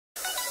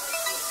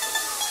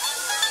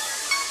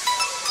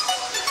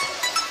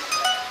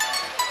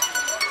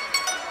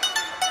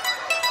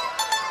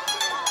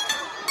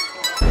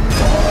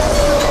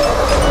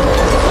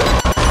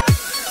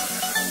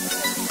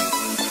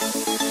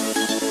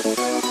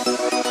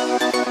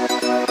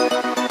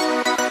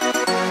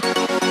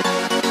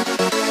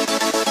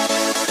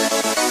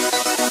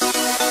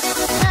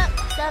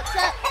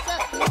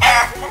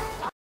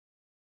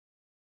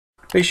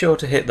be sure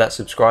to hit that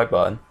subscribe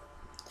button.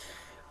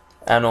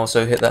 And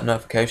also hit that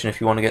notification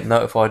if you want to get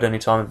notified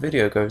anytime a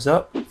video goes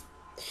up.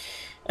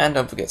 And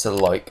don't forget to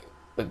like,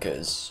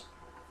 because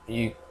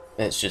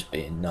it's just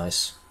being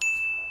nice.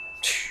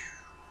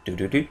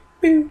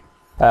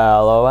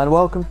 Hello and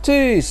welcome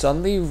to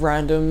Suddenly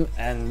Random,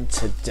 and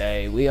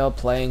today we are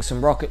playing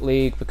some Rocket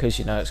League because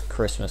you know it's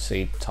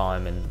Christmassy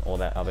time and all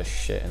that other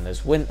shit, and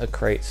there's winter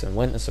crates and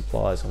winter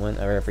supplies and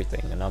winter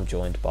everything, and I'm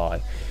joined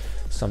by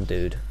some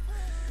dude.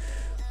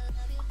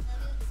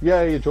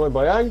 Yeah, you're joined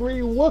by Angry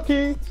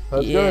Wookie.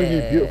 How's it going,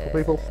 you beautiful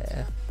people?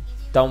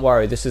 Don't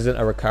worry, this isn't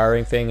a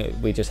recurring thing.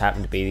 We just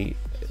happen to be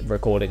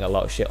recording a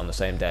lot of shit on the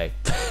same day.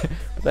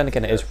 But then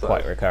again, it is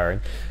quite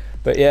recurring.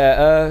 But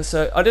yeah,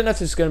 so I don't know if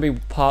this is going to be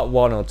part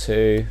 1 or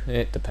 2.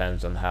 It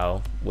depends on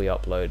how we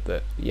upload.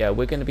 But yeah,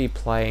 we're going to be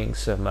playing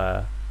some...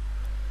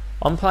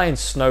 I'm playing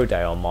Snow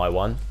Day on my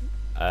one.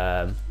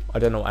 I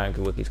don't know what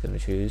Angry Wookie's going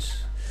to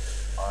choose.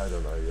 I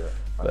don't know yet.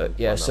 But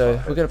yeah,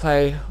 so we're going to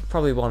play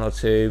probably 1 or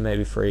 2,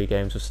 maybe 3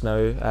 games of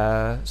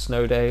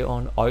Snow Day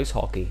on ice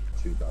hockey.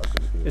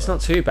 It's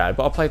not too bad,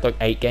 but I played like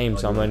 8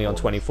 games, I'm only on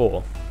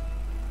 24.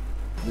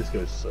 This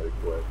goes so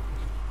quick.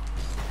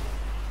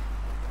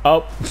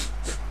 Oh,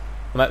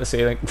 I'm at the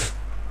ceiling.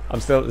 I'm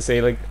still at the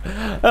ceiling.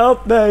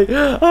 Help me!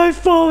 I'm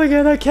falling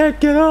and I can't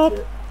get up!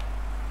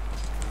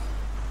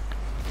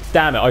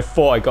 Damn it, I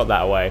thought I got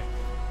that away.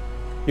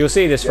 You'll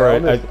see this for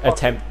an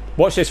attempt.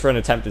 Watch this for an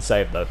attempted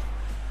save though.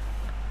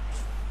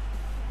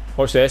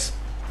 Watch this.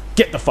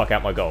 Get the fuck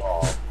out my goal.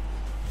 Oh.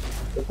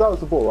 If that was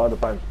the ball, I'd have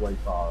bounced way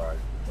far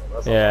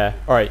out. So yeah.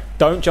 Alright,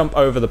 don't jump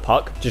over the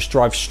puck. Just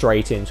drive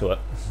straight into it.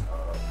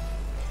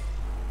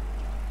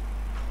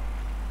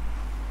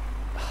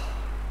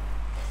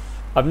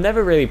 I've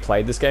never really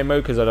played this game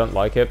mode because I don't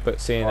like it,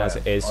 but seeing as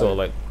it is sort of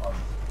like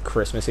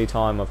Christmassy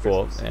time, I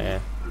thought, yeah.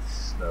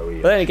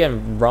 But then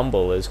again,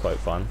 Rumble is quite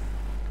fun.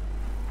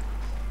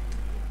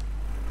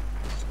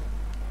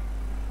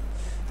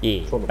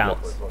 Yeah,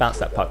 bounce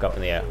that puck up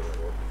in the air.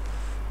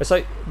 It's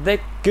like, they're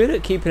good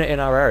at keeping it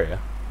in our area.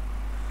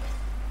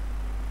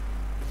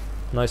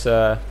 Nice,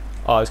 oh,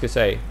 I was going to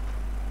say,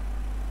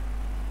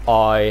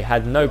 I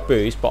had no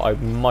boost, but I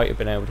might have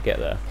been able to get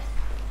there.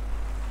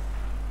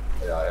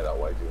 Yeah, I hit that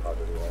way too hard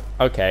anyway.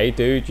 Okay,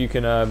 dude, you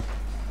can,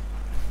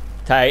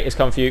 Tay, it's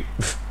come for you.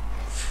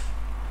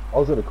 I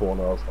was in the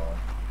corner, I was fine.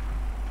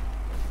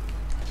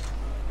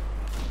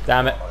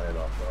 Damn it.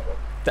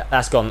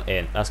 That's gone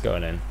in, that's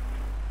going in.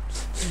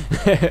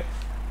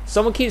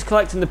 Someone keeps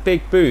collecting the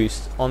big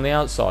boost on the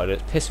outside.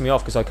 It's pissing me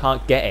off because I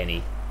can't get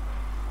any.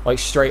 Like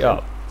straight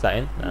up. Is that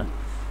in? No.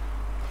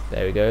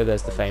 There we go.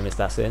 There's the famous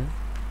that's in.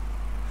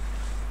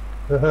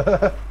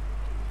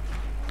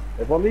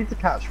 Everyone needs a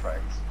catchphrase.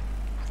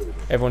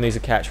 Everyone needs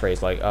a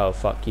catchphrase like, oh,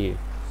 fuck you.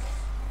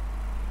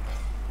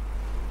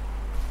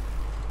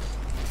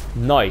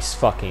 Nice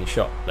fucking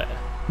shot there.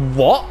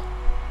 What?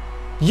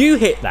 You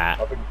hit that?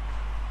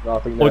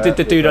 Or did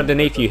the dude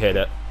underneath you hit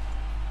it?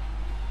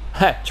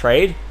 Ha,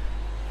 trade.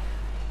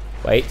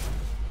 Wait,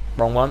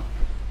 wrong one.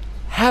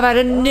 How about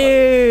a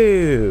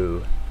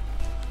new?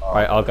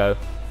 Right, I'll go.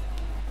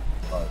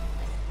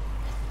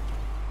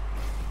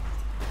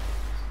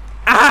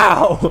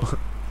 Ow!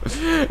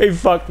 He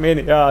fucked me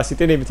in the ass. He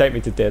didn't even take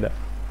me to dinner.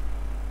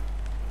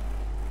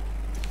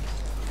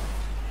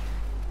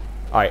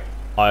 Alright,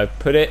 I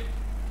put it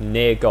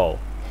near goal.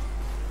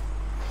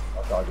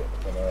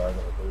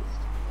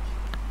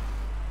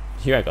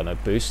 You ain't got no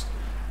boost.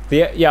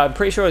 Yeah, I'm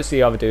pretty sure it's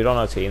the other dude on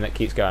our team that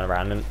keeps going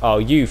around and... Oh,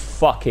 you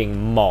fucking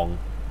mong.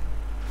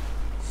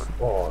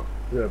 Oh,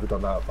 you ever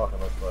done that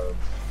fucking us phones?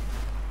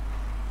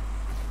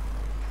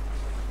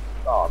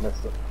 Oh, I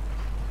missed it.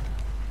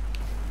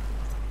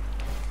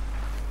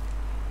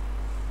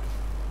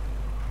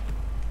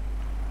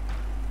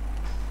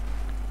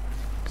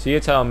 So you're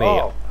telling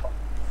me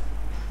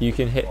you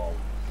can hit...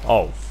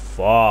 Oh,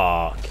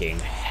 fucking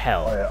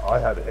hell. Oh, yeah, I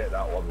had to hit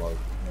that one like...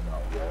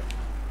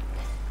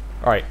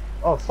 Alright.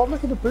 Oh, stop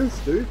making the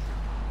boost, dude.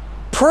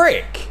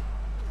 Prick!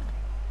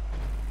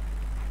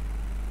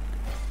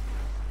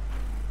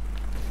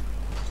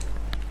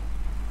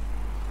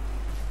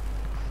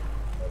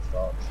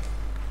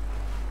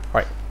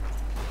 Right.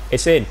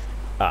 It's in.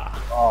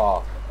 Ah.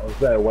 Oh, I was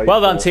there waiting.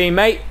 Well done,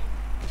 teammate.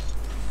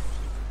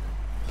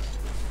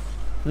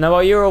 Now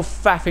while you're all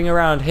faffing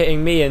around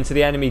hitting me into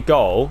the enemy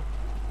goal,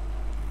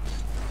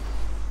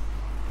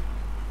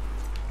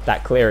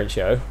 that clearance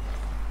show.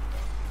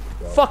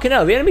 Fucking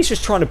hell, the enemy's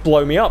just trying to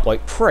blow me up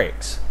like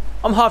pricks.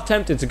 I'm half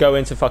tempted to go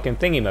into fucking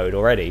thingy mode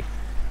already.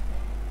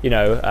 You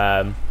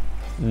know,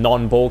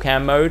 non-ball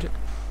cam mode.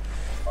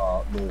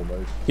 Normal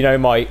mode. You know,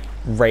 my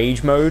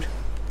rage mode.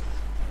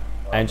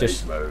 And rage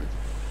just... mode.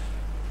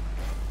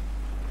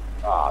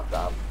 Ah,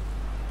 damn.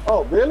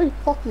 Oh, really?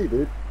 Fuck you,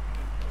 dude.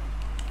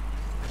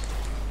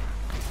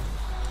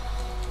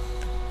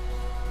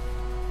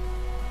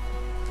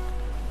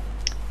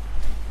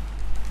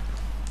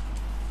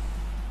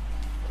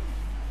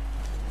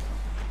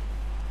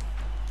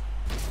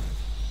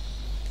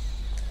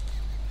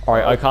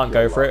 Alright, I can't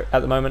go for it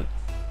at the moment.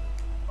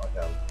 I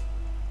can.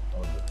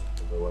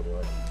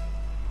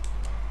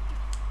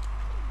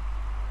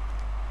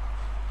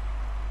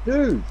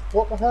 Dude,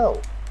 what the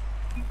hell?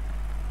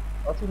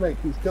 Our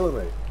teammate keeps killing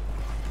me.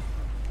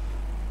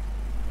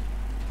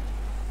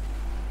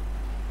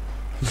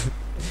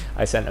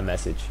 I sent a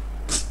message.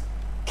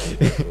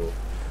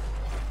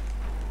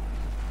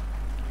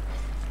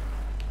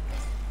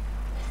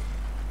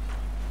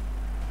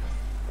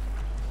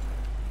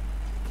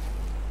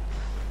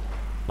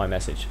 My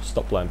message.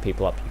 Stop blowing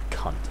people up, you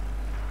cunt.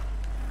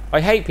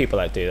 I hate people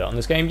that do that on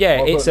this game.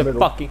 Yeah, it's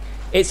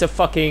a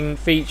fucking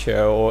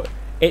feature, or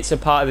it's a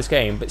part of this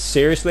game, but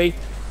seriously,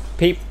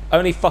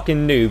 only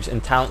fucking noobs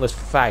and talentless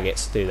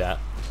faggots do that.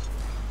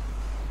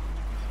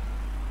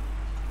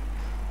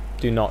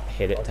 Do not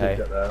hit it, Tay.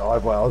 I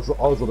was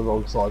on the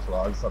wrong side for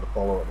that. I just had to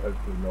follow it and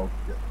hopefully no one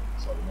could get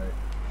inside of me.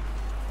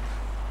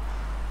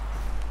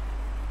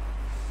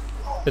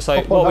 It's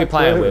like, what are we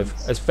playing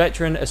with? As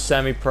veteran, as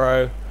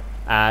semi-pro,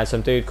 and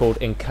some dude called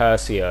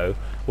Incursio,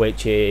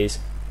 which is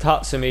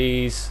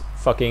Tatsumi's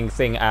fucking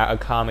thing out of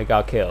Kami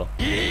Ga Kill.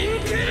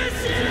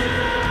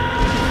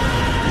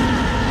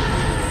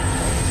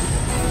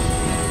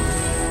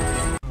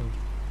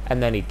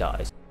 And then he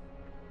dies.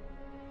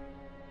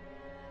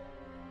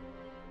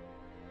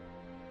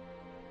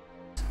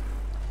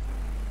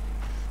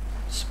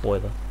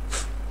 Spoiler.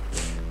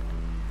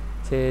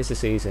 Tis the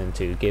season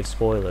to give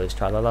spoilers.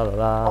 Tra la la la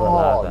la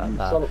la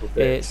la la.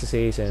 It's the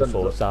season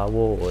for Star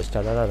Wars.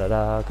 Tra la la la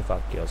la. Go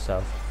fuck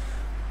yourself.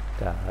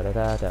 Da da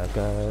da da.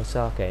 Go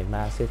suck a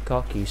massive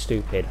cock, you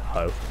stupid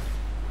hoe.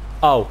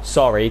 Oh,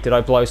 sorry. Did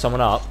I blow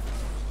someone up?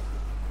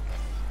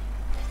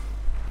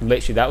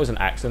 Literally, that was an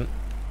accident.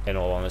 In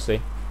all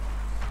honesty.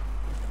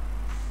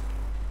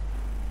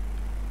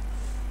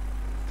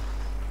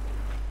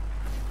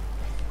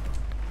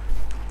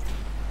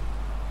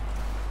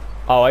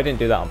 Oh, I didn't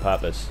do that on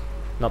purpose.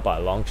 Not by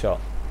a long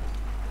shot.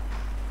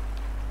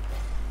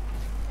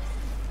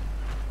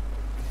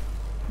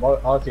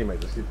 Our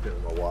teammate just keeps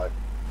getting my way.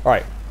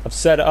 Right, I've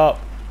set it up.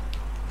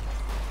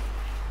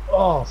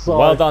 Oh, sorry.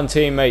 Well done,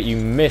 teammate. You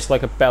missed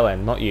like a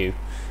bellend, not you.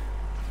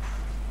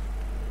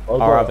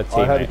 Our other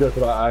teammate. I had to go for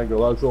that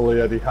angle. That's all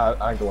the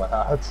angle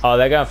I had. Oh,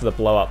 they're going for the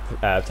blow up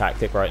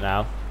tactic right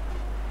now.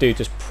 Dude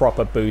just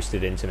proper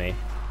boosted into me.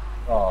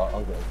 Oh,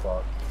 I'm getting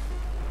fucked.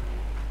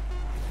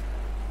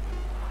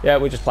 Yeah,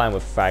 we're just playing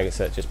with faggots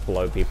that just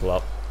blow people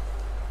up.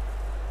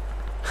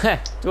 Heh,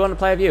 do you want to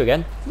play with you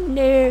again?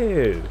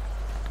 No!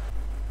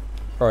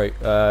 Right,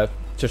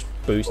 just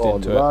boost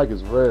into the lag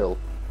is real.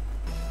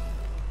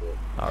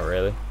 Oh,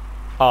 really?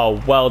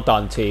 Oh, well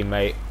done,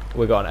 teammate.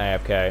 We got an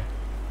AFK.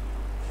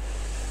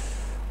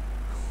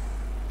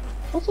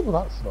 What's up with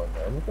that tonight,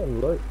 man? We're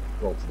getting late.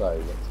 Well,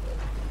 today,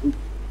 but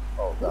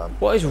oh, damn.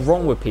 What is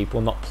wrong with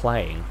people not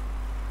playing?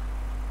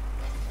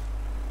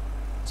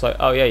 It's like,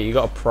 oh yeah, you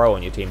got a pro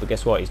on your team, but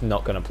guess what? He's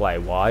not going to play.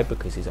 Why?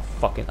 Because he's a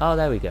fucking... Oh,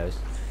 there he goes.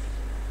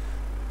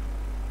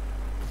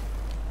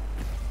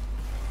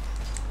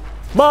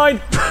 Mine!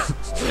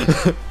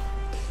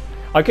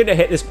 I couldn't have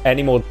hit this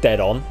any more dead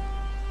on.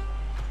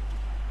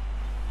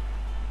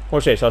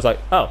 Watch this. I was like,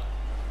 oh,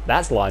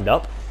 that's lined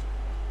up.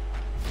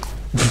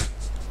 That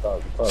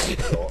was a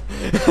perfect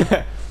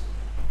shot.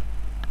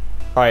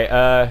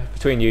 Alright,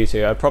 between you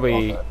two, I'd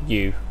probably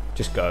you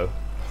just go.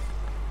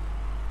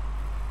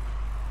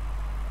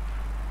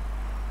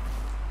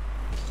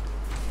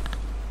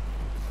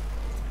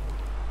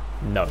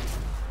 No.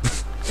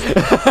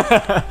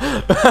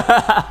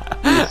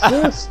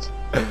 Assist.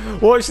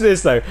 Watch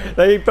this though.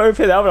 They both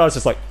hit that one. I was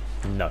just like,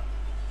 no.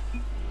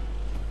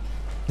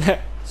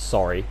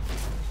 Sorry.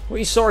 What are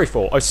you sorry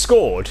for? I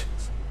scored.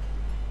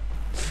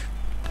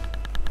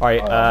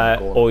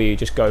 Alright, or you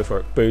just go for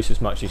it. Boost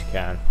as much as you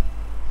can.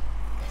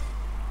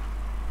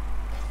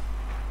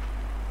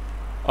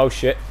 Oh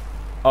shit.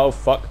 Oh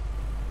fuck.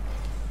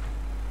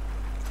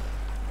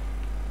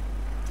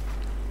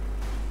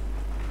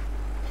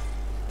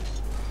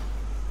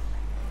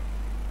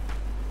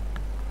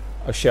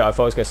 Oh shit, I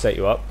thought I was going to set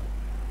you up.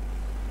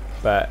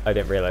 But I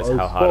didn't realise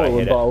how hard I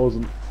hit it. I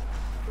wasn't.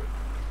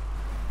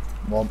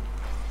 Come on.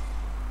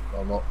 No,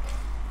 I'm not.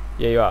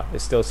 Yeah, you are.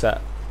 It's still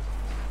set.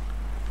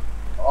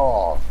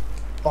 Oh,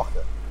 fuck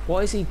it.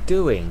 What is he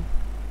doing?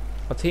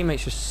 Our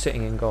teammate's just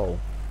sitting in goal.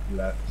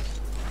 Left.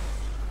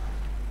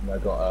 And I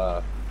got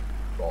a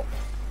bot.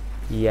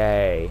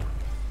 Yay.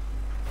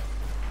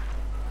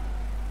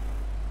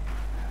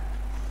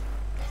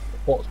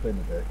 Bot's been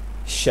a bit.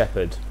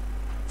 Shepherd.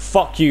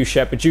 Fuck you,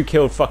 Shepherd. You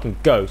killed fucking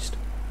Ghost.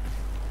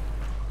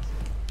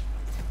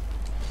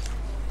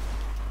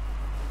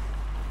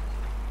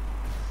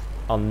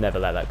 I'll never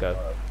let that go.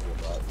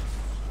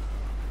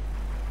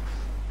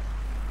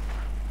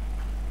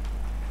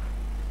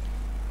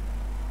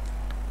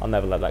 I'll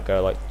never let that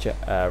go like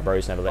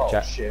Rose never let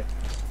Jack. Oh shit.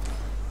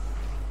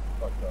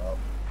 Fuck that up.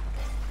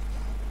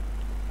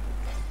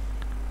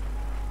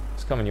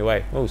 It's coming your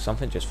way. Oh,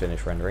 something just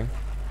finished rendering.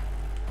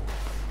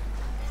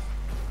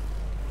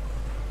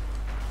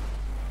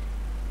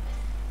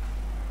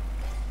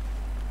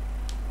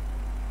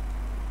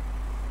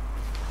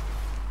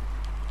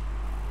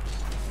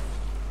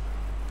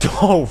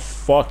 Oh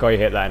fuck, I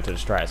hit that into the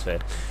stratosphere.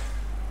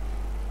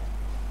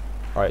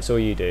 Alright, it's all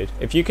you, dude.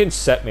 If you can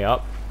set me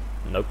up.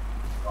 Nope.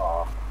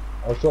 Oh,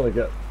 I was trying to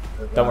get.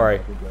 Don't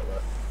worry.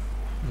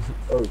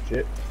 Oh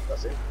shit,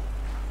 that's it.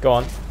 Go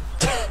on.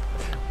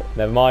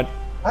 Never mind.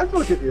 How did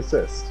I get the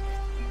assist?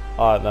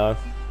 I don't know.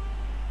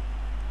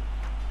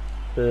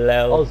 I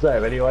Lel. was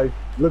there anyway.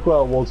 Look where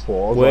I was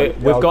for. I was like,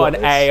 yeah, We've I've got an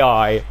this.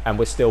 AI and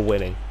we're still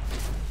winning.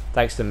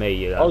 Thanks to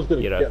me, I was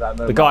gonna you know, get that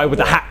no the guy matter with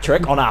the what. hat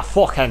trick on our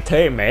fucking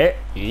team, mate.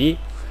 Yeah.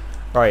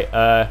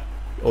 Right,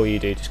 all you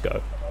do, just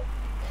go.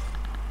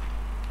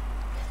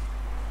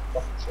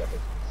 Fucking Shepherd.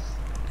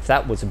 If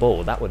that was a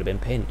ball, that would have been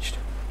pinched.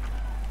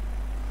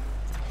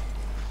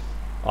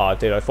 Oh,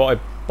 dude, I thought I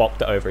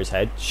bopped it over his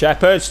head.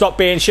 Shepherd, stop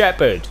being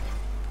Shepherd.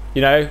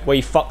 You know, where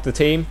you fuck the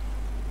team.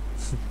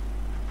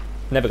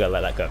 Never gonna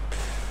let that go.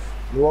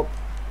 You know what?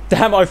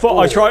 Damn, I thought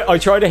I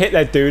tried to hit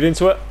that dude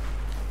into it.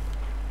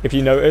 If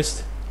you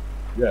noticed.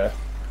 Yeah.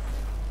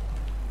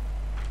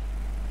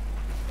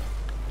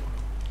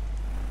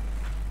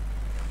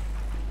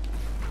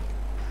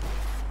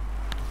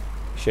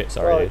 Shit,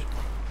 sorry,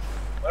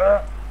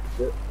 Right. dude.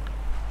 Shit.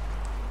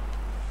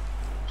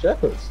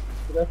 Shepherds.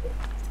 Good effort.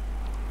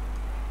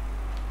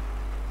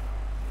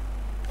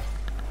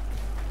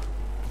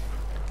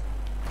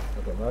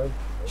 I don't know.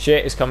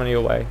 Shit is coming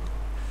your way.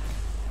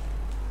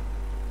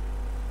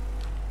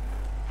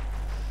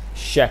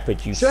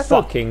 Shepherd, you Shepherd.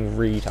 fucking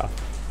reader.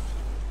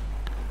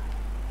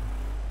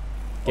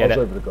 Get I was it.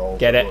 over the goal.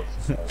 Get so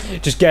it. was.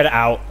 Just get it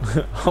out.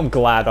 I'm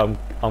glad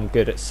I'm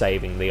good at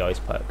saving the ice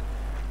perk.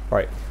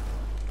 Right.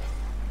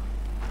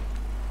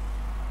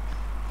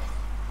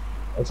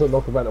 I took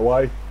knock him out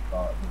away.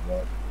 Oh, it didn't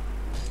work.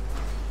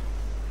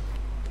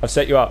 I've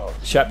set you up. Oh,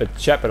 Shepherd,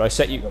 I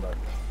set I you. don't know.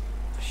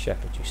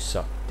 Shepherd, you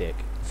suck dick.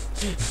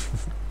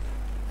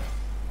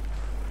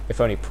 If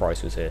only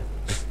Price was here.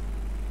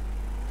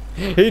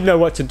 He'd know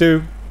what to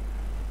do.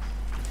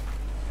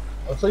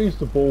 I'm so used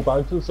to ball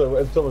bouncing, so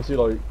every time I see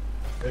like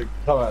it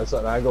come out at a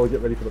certain angle, I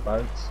get ready for the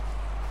bounce.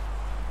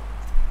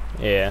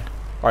 Yeah.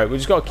 Alright, we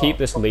just got to keep Oh,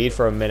 this fuck lead it.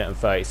 for a minute and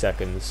 30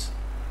 seconds.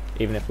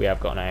 Even if we have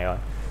got an AI.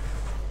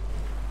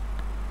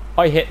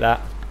 I hit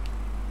that.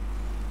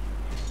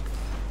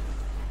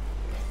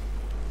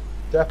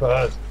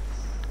 Shepherd.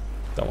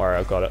 Don't worry,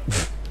 I've got it.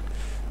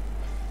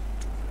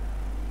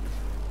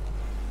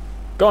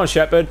 Go on,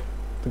 Shepherd.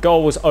 The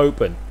goal was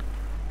open.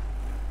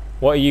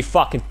 What are you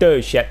fucking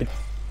doing, Shepherd?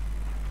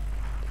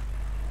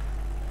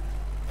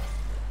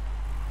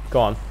 Go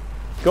on.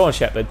 Go on,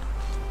 Shepherd.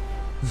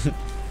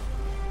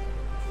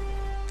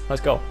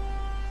 Let's go.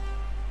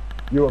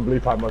 You won't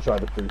believe how much I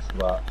had to boost for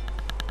that.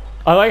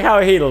 I like how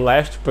he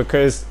left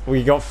because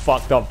we got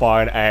fucked up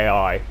by an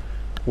AI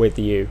with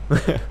you.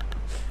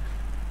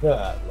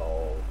 Yeah,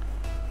 lol.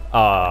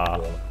 Ah.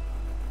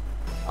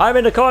 I'm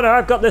in the corner,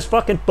 I've got this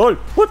fucking bull.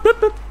 Whoop,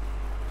 whoop, whoop.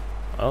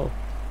 Oh.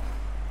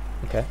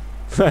 Okay.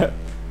 Yeah,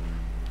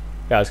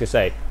 I was gonna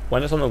say,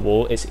 when it's on the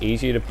wall, it's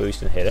easier to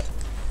boost and hit it.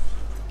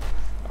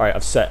 Alright,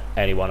 I've set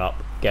anyone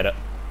up. Get it.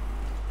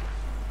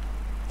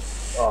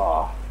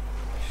 Ah.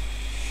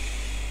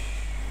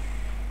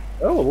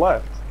 Oh,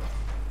 left.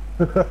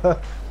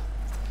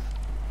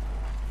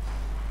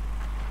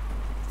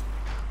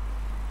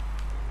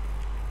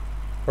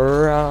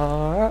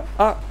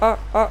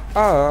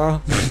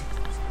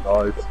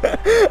 Nice.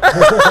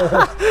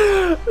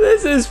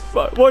 This is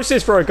watch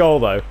this for a goal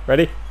though.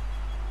 Ready?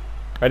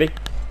 Ready?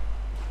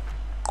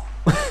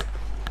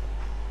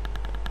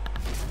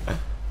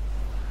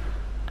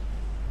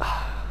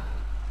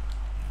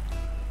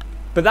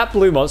 But that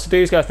blue monster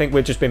dude's gonna think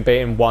we've just been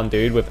beating one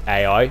dude with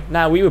AI.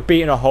 Now we were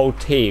beating a whole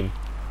team.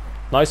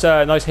 Nice,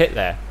 nice hit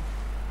there.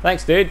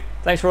 Thanks, dude.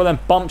 Thanks for all them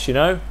bumps, you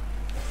know.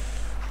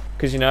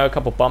 Because you know, a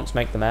couple bumps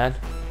make the man.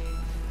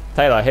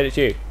 Taylor, I hit it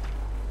to you.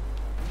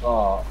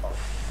 Ah,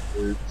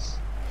 oops.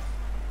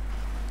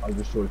 I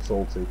destroyed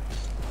Salty.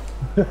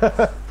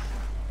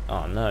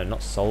 Oh no,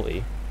 not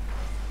salty.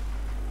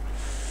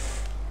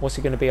 What's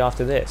he gonna be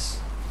after this?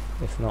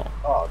 If not,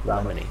 Oh,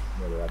 damn lemony. it.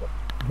 Nearly had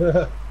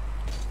it.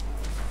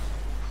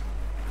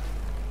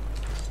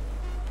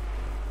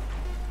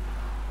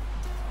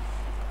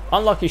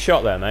 Unlucky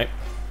shot there, mate.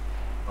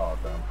 Oh,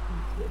 damn.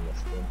 I'm getting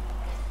this thing.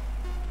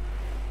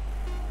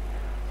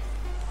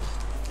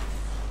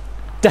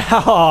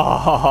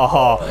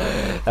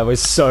 That was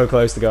so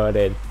close to going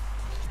in.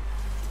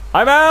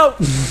 I'm out!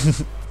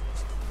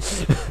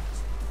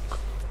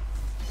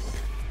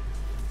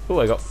 Oh,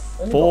 I got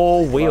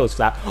 4 wheels for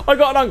that. I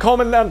got an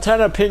uncommon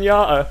antenna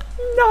pinata.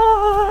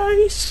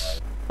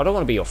 Nice! I don't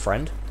want to be your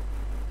friend.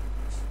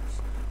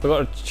 I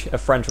got a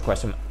friend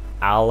request from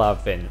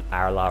Alavin.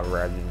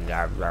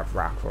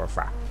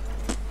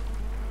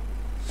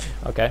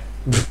 Okay.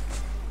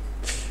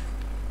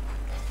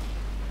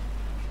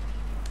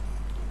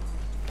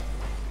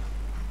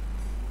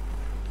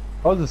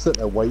 I was just sitting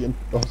there waiting.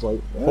 I was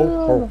like,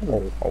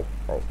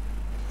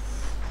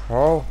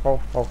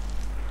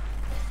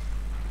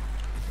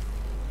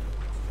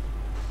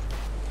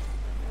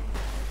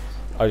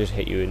 I just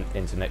hit you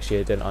into next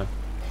year, didn't I?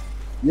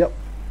 Yep.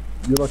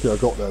 You're lucky I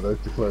got there though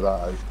to clear that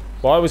out.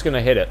 Well, I was going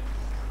to hit it.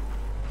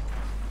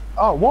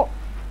 Oh, what?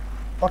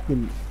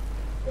 Fucking.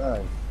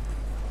 Dang.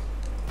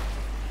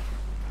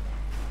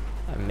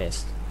 I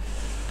missed.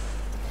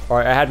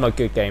 Alright, I had my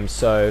good game,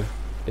 so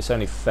it's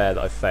only fair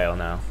that I fail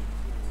now.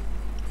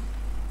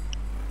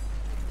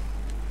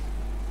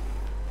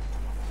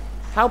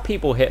 How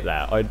people hit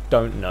that, I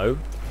don't know.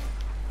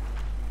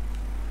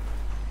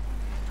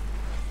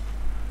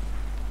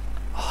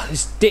 Oh,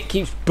 this dick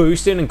keeps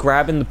boosting and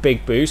grabbing the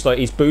big boost. Like,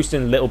 he's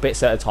boosting little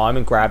bits at a time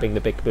and grabbing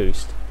the big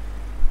boost.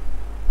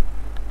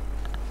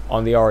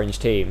 On the orange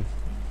team.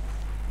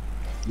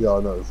 Yeah,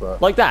 I noticed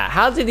that. Like that.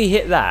 How did he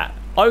hit that?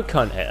 I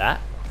can't hit that.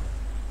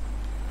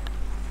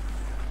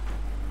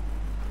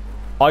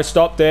 I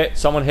stopped it.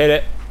 Someone hit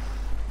it.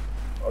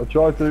 I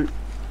tried to.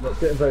 Not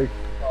getting very.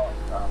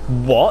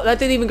 What? That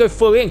didn't even go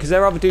fully in because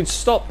their other dude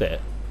stopped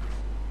it.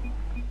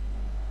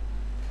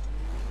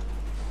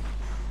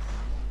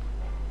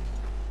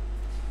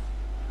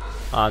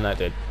 Ah, no, it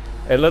did.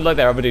 It looked like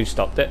their other dude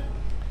stopped it.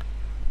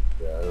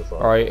 Yeah, that's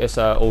Alright, it's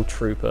old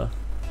trooper.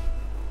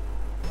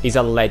 He's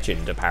a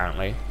legend,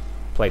 apparently.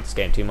 Played this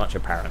game too much,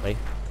 apparently.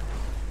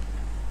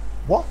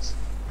 What?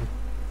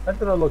 How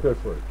did I not go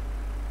through?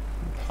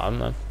 I don't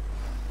know.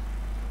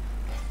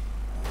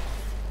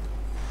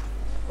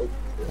 Oh,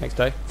 yeah. Next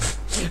day.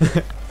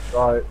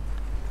 Right.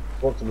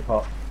 Walk to the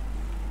park.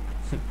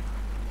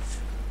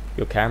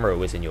 Your camera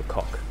was in your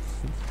cock.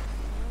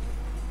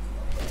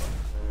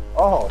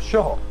 Oh,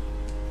 shot.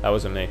 That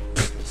wasn't me.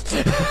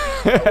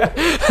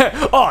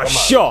 Oh,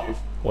 shot!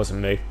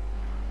 Wasn't me.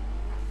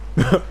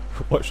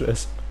 Watch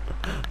this.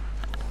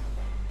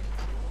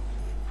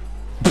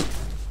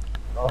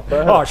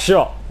 Oh,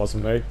 shot!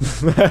 Wasn't me.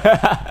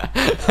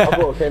 I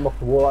thought it came off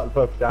the wall at the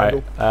perfect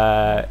angle.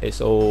 Right,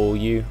 it's all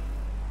you.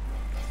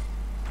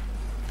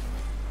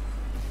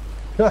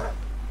 You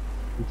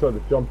tried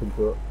to jump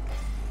into it.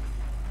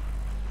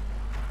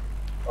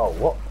 Oh,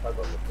 what? Hang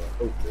on,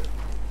 oh shit.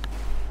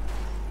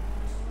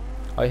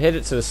 I hit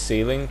it to the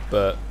ceiling,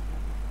 but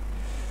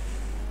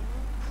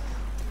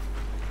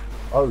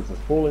Oh, is this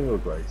falling or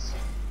grace?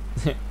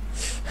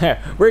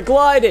 we're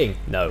gliding.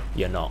 No,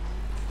 you're not.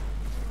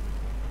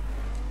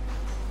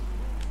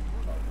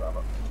 Oh, damn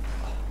it.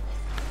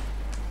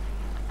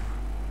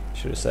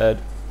 Should have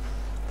said.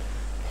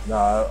 No,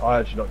 I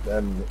actually knocked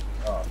them.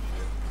 Oh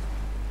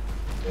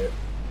shit. Yeah.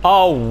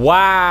 Oh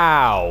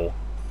wow!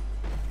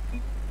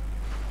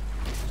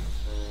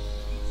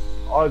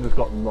 I just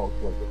got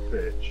knocked like a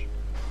bitch.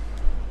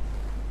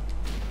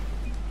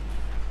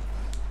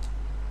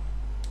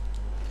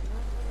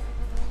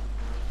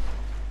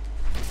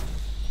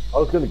 I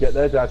was going to get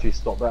there to actually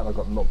stop that and I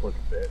got knocked like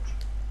a bitch.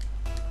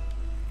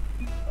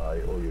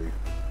 Aye, or you.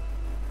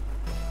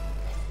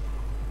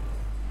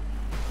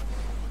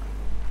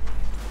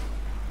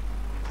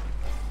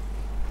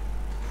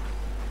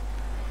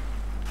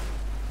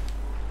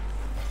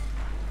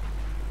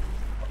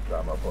 Oh,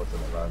 damn, I thought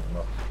it land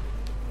enough.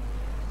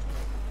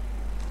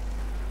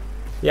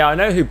 Yeah, I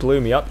know who blew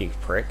me up, you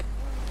prick.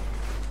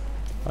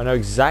 I know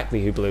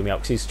exactly who blew me up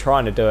because he's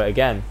trying to do it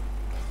again.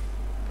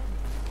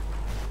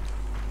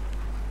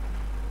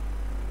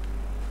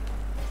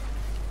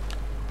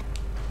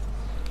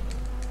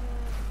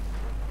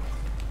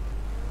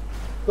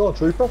 Go on,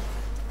 trooper.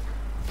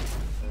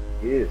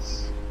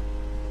 Yes.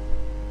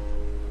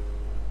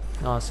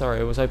 Oh,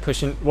 sorry, was I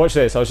pushing... Watch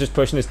this, I was just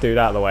pushing this dude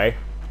out of the way.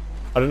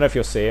 I don't know if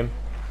you'll see him.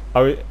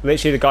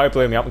 Literally, the guy who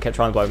blew me up and kept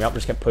trying to blow me up, I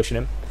just kept pushing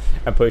him.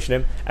 And pushing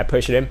him, and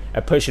pushing him,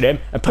 and pushing him,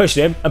 and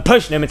pushing him, and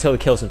pushing him until he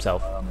kills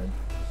himself.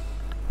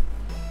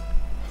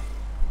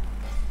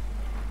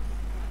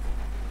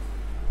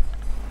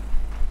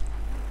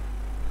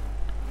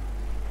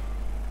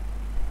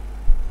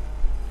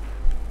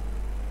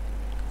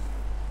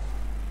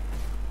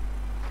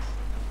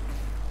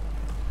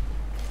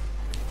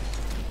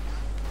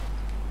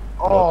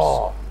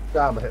 Oh,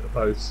 damn, I hit the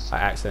post. I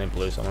accidentally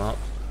blew someone up.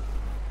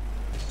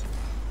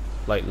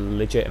 Like,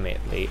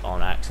 legitimately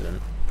on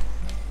accident.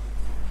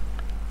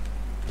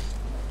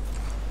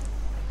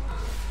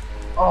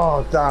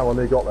 Oh, damn, I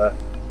nearly got there.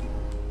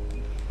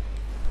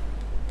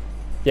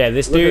 Yeah,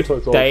 this dude,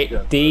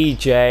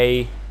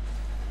 DJ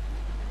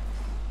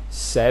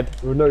Seb,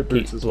 There were no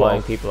boosts keeps as blowing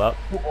well. people up.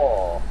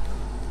 Oh.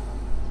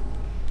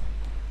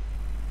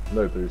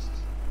 No boosts.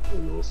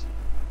 All yours.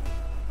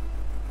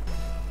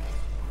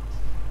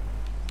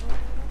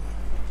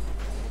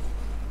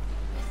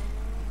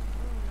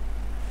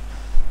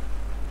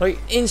 Like,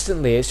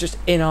 instantly, it's just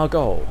in our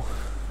goal.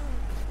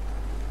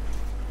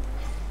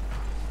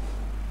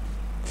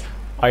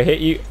 I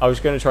hit you. I was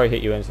going to try to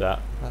hit you into that.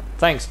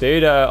 Thanks,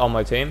 dude, on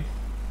my team.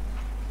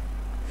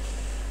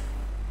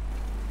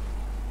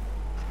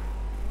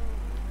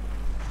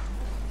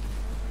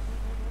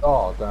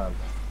 Oh, damn.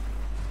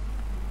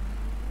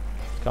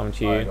 Coming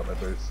to I you. ain't got no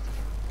boost.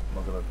 I'm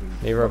not gonna do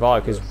Neither have I,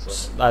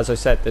 because, as I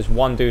said, there's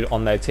one dude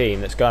on their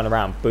team that's going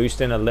around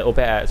boosting a little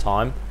bit at a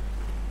time.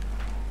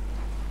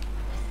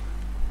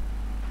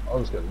 I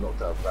was getting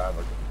knocked out bad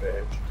like a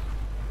bitch.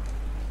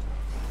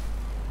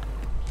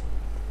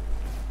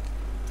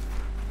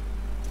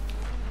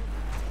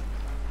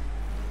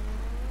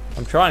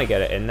 I'm trying to get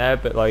it in there,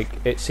 but like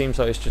it seems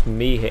like it's just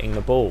me hitting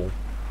the ball.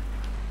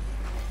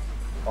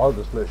 I'm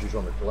just literally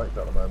trying to collect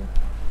at the moment.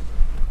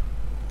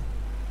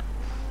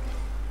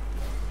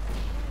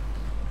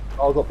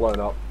 I got blown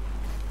up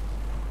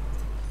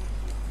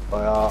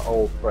by our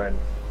old friend.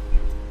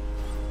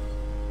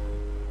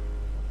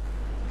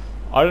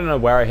 I don't know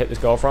where I hit this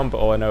goal from, but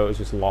all I know it was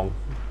just long.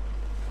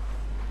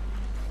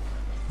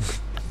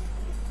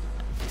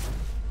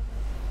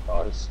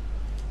 Nice.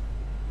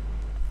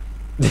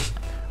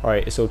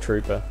 Alright, it's all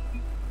trooper.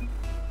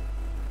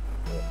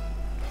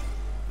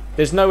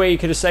 There's no way you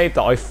could have saved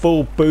that. I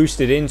full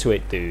boosted into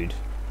it, dude.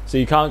 So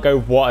you can't go,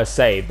 what a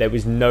save. There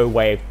was no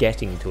way of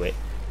getting to it.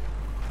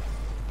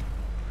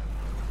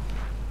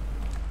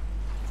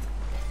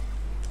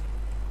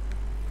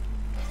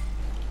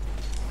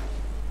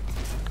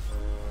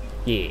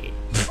 Yeah.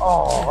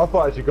 Oh, I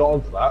thought I actually got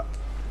onto that.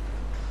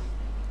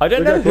 I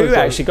don't know who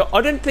actually got.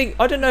 I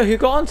don't know who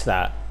got onto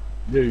that.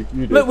 You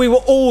did. Look, we were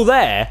all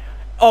there.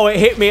 Oh, it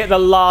hit me at the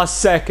last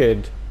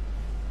second.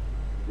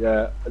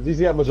 Yeah. Did you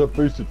see how much I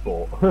boosted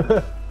for? Come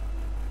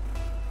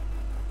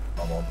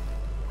on.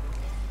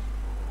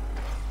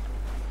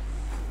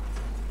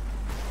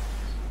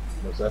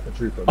 No, so for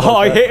trooper. Oh,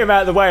 I hit him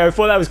out of the way. I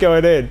thought that was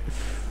going in.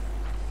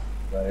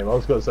 Same. I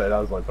was going to say that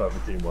was like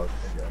perfect teamwork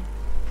again.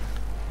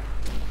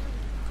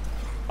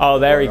 Oh,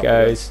 there he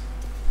goes.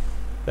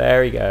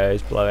 There he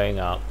goes, blowing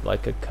up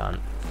like a cunt.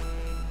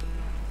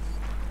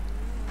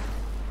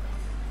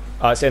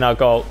 Oh, it's in our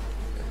goal.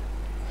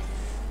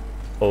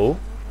 Oh,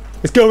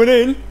 it's going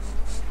in.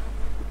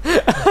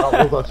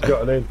 That was actually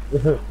going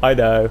in. I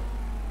know.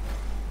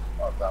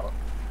 Oh, damn it.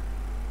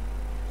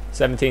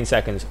 17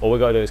 seconds. All we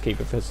gotta do is keep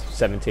it for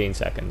 17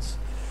 seconds.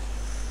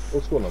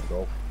 We'll score another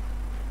goal.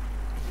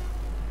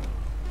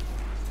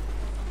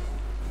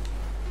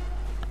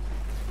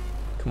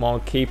 Come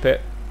on, keep it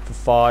for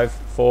 5,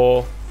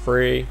 4,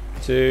 3,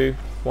 2,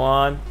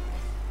 1.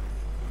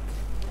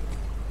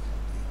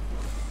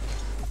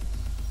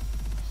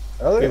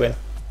 We win.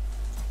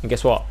 And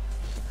guess what?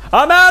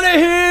 I'm out of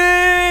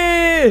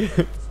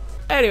here!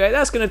 Anyway,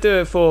 that's going to do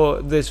it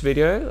for this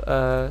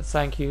video.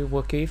 Thank you,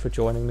 Wookie, for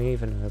joining me,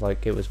 even though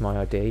like, it was my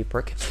idea, you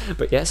prick.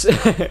 But yes.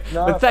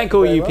 But thank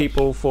all you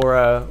people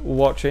for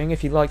watching.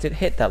 If you liked it,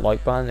 hit that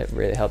like button. It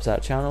really helps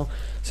out the channel.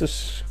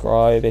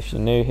 Subscribe if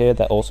you're new here.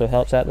 That also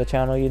helps out the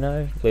channel, you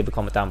know. Leave a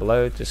comment down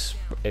below just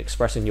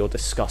expressing your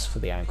disgust for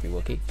the angry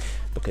Wookie,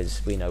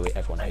 because we know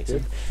everyone hates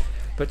him.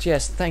 But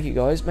yes, thank you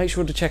guys. Make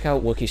sure to check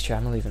out Wookie's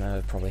channel, even though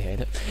I probably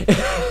hate it.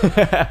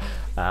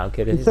 Nah, I'm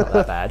kidding. He's not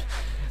that bad.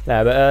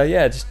 No, but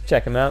yeah, just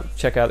check him out.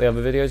 Check out the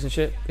other videos and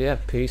shit. But yeah,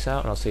 peace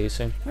out, and I'll see you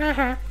soon.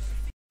 Bye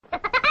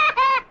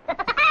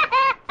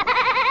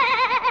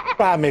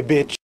me,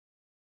 bitch.